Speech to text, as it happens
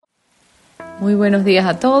Muy buenos días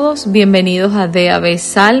a todos, bienvenidos a DAB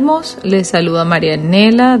Salmos. Les saluda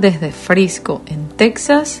Marianela desde Frisco, en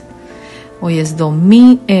Texas. Hoy es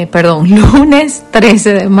lunes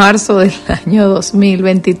 13 de marzo del año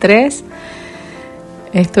 2023.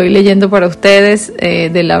 Estoy leyendo para ustedes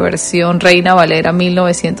de la versión Reina Valera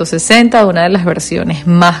 1960, una de las versiones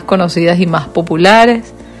más conocidas y más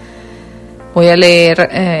populares. Voy a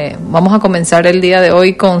leer, vamos a comenzar el día de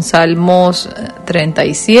hoy con Salmos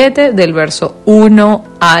 37, del verso 1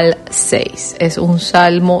 al 6. Es un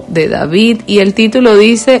salmo de David y el título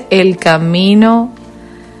dice: El camino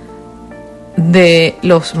de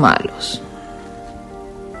los malos.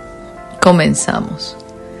 Comenzamos.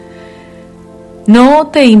 No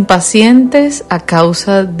te impacientes a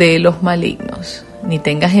causa de los malignos, ni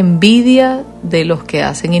tengas envidia de los que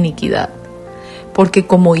hacen iniquidad, porque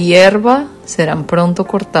como hierba serán pronto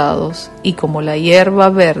cortados, y como la hierba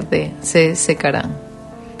verde se secarán.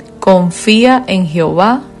 Confía en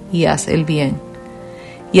Jehová y haz el bien,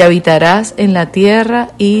 y habitarás en la tierra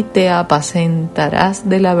y te apacentarás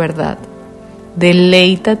de la verdad.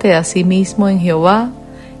 Deleítate a sí mismo en Jehová,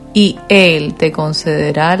 y Él te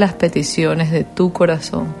concederá las peticiones de tu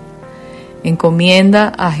corazón.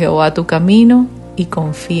 Encomienda a Jehová tu camino, y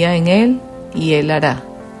confía en Él, y Él hará.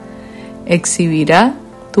 Exhibirá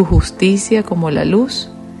tu justicia como la luz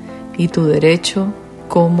y tu derecho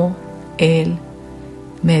como el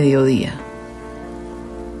mediodía.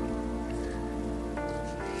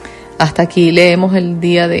 Hasta aquí leemos el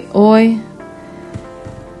día de hoy.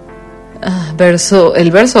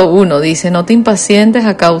 El verso 1 dice: No te impacientes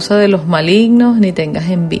a causa de los malignos, ni tengas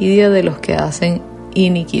envidia de los que hacen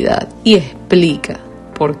iniquidad. Y explica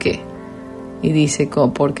por qué. Y dice: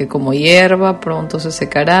 porque como hierba pronto se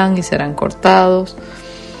secarán y serán cortados.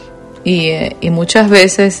 Y muchas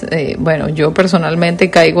veces, yo personalmente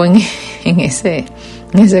caigo en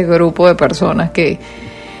ese grupo de personas que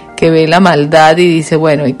ve la maldad y dice: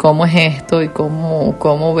 bueno, ¿y cómo es esto? ¿Y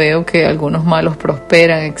cómo veo que algunos malos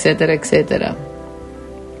prosperan? Etcétera, etcétera.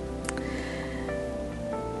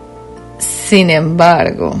 Sin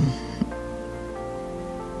embargo,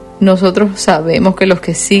 nosotros sabemos que los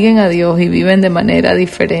que siguen a Dios y viven de manera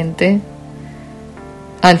diferente,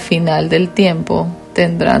 al final del tiempo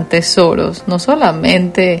tendrán tesoros, no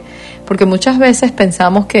solamente, porque muchas veces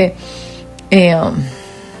pensamos que,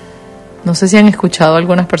 no sé si han escuchado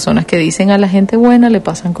algunas personas que dicen: a la gente buena le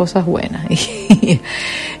pasan cosas buenas,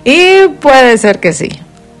 y puede ser que sí,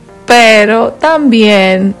 pero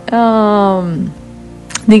también,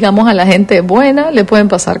 digamos, a la gente buena le pueden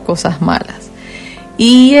pasar cosas malas.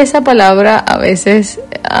 Y esa palabra a veces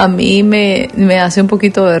a mí me hace un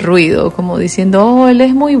poquito de ruido, como diciendo: oh, él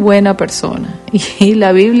es muy buena persona. Y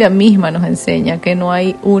la Biblia misma nos enseña que no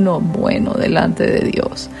hay uno bueno delante de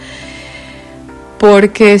Dios.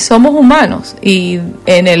 Porque somos humanos y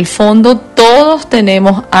en el fondo todos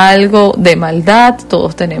tenemos algo de maldad,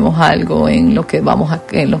 todos tenemos algo en lo que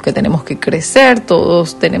tenemos que crecer,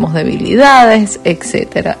 todos tenemos debilidades,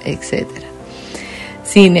 etcétera, etcétera.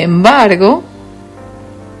 Sin embargo,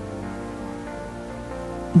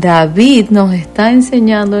 David nos está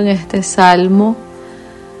enseñando en este salmo,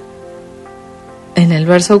 en el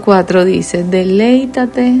verso 4 dice: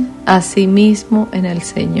 deleítate a sí mismo en el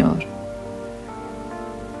Señor.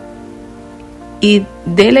 Y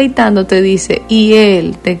deleitándote dice: y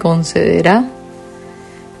Él te concederá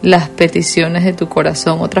las peticiones de tu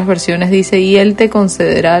corazón. Otras versiones dice: y Él te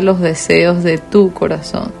concederá los deseos de tu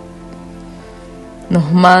corazón.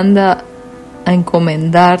 Nos manda a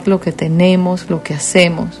encomendar lo que tenemos, lo que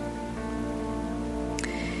hacemos.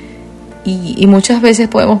 Y muchas veces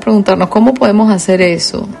podemos preguntarnos: ¿cómo podemos hacer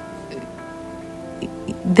eso?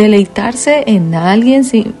 Deleitarse en alguien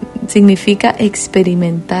significa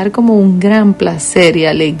experimentar como un gran placer y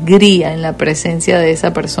alegría en la presencia de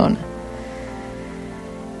esa persona.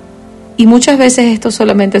 Y muchas veces esto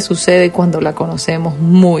solamente sucede cuando la conocemos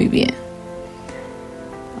muy bien.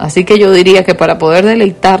 Así que yo diría que para poder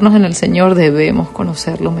deleitarnos en el Señor debemos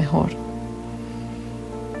conocerlo mejor.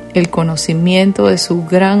 El conocimiento de su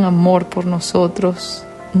gran amor por nosotros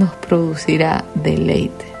nos producirá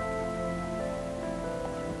deleite.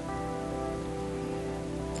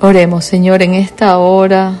 Oremos. Señor, en esta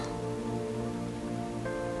hora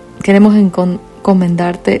queremos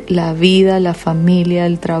encomendarte la vida, la familia,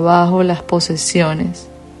 el trabajo, las posesiones.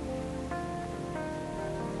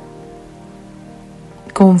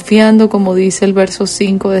 Confiando, como dice el verso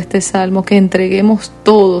 5 de este salmo, que entreguemos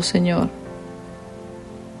todo, Señor,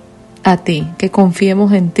 a ti, que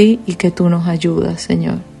confiemos en ti y que tú nos ayudas,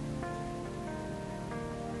 Señor.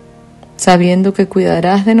 Sabiendo que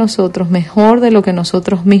cuidarás de nosotros mejor de lo que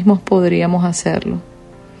nosotros mismos podríamos hacerlo.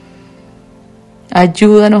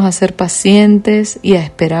 Ayúdanos a ser pacientes y a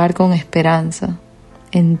esperar con esperanza,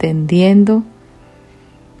 entendiendo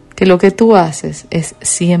que lo que tú haces es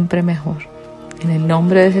siempre mejor. En el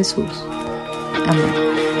nombre de Jesús.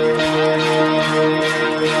 Amén.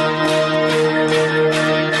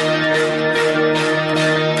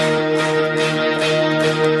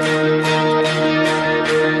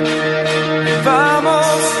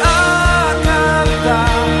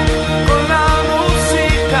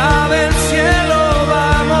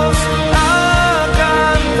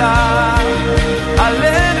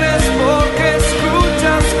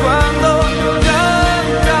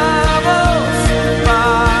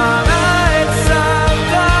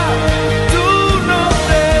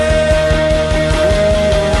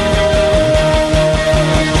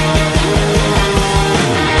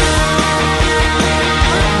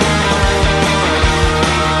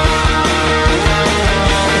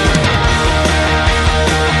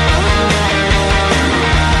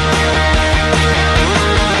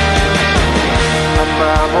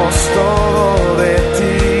 Todo de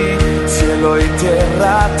ti, cielo y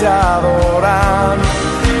tierra te adoran,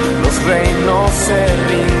 los reinos se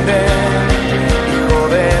rinden, Hijo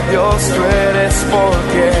de Dios, tú eres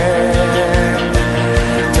porque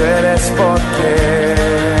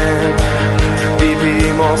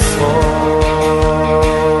vivimos hoy.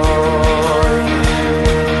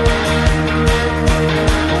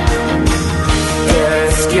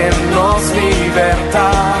 Eres quien nos liberta,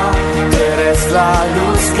 eres la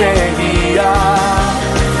luz que guía,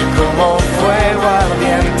 como fuego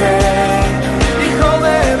ardiente, Hijo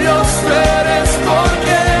de Dios, tú eres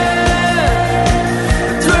porque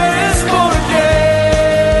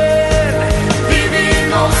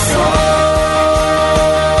vivimos hoy.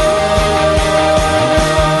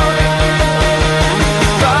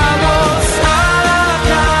 Vamos a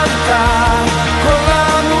cantar con la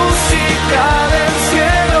música del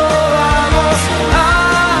cielo, vamos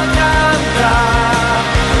a cantar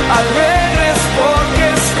alegres porque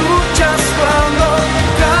escuchas cuando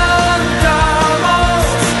cantamos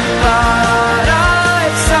para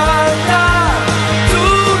exaltar tu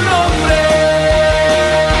nombre.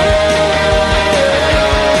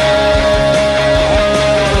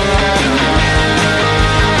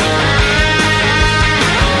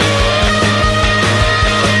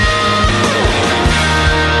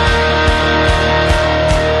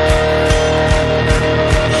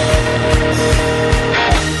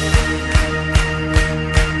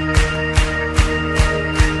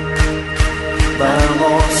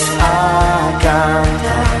 Vamos a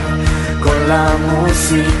cantar con la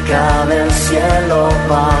música del cielo,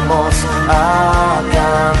 vamos a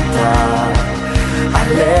cantar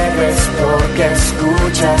alegres porque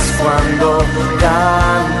escuchas cuando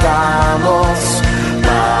cantamos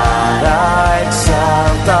para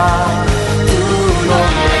exaltar